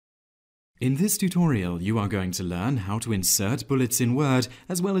In this tutorial, you are going to learn how to insert bullets in Word,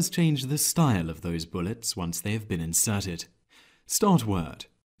 as well as change the style of those bullets once they have been inserted. Start Word.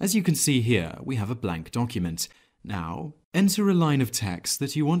 As you can see here, we have a blank document. Now, enter a line of text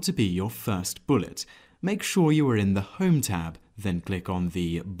that you want to be your first bullet. Make sure you are in the Home tab, then click on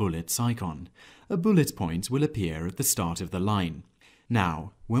the Bullets icon. A bullet point will appear at the start of the line.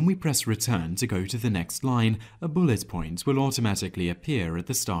 Now, when we press Return to go to the next line, a bullet point will automatically appear at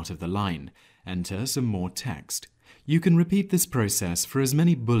the start of the line. Enter some more text. You can repeat this process for as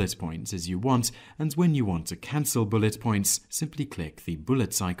many bullet points as you want, and when you want to cancel bullet points, simply click the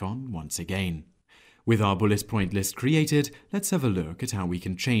Bullets icon once again. With our bullet point list created, let's have a look at how we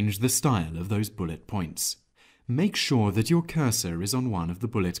can change the style of those bullet points. Make sure that your cursor is on one of the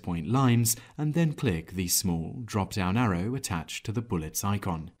bullet point lines and then click the small drop-down arrow attached to the bullets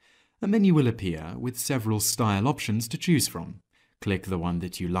icon. A menu will appear with several style options to choose from. Click the one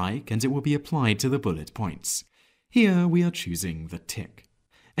that you like and it will be applied to the bullet points. Here we are choosing the tick.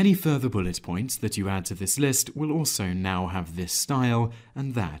 Any further bullet points that you add to this list will also now have this style,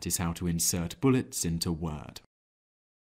 and that is how to insert bullets into Word.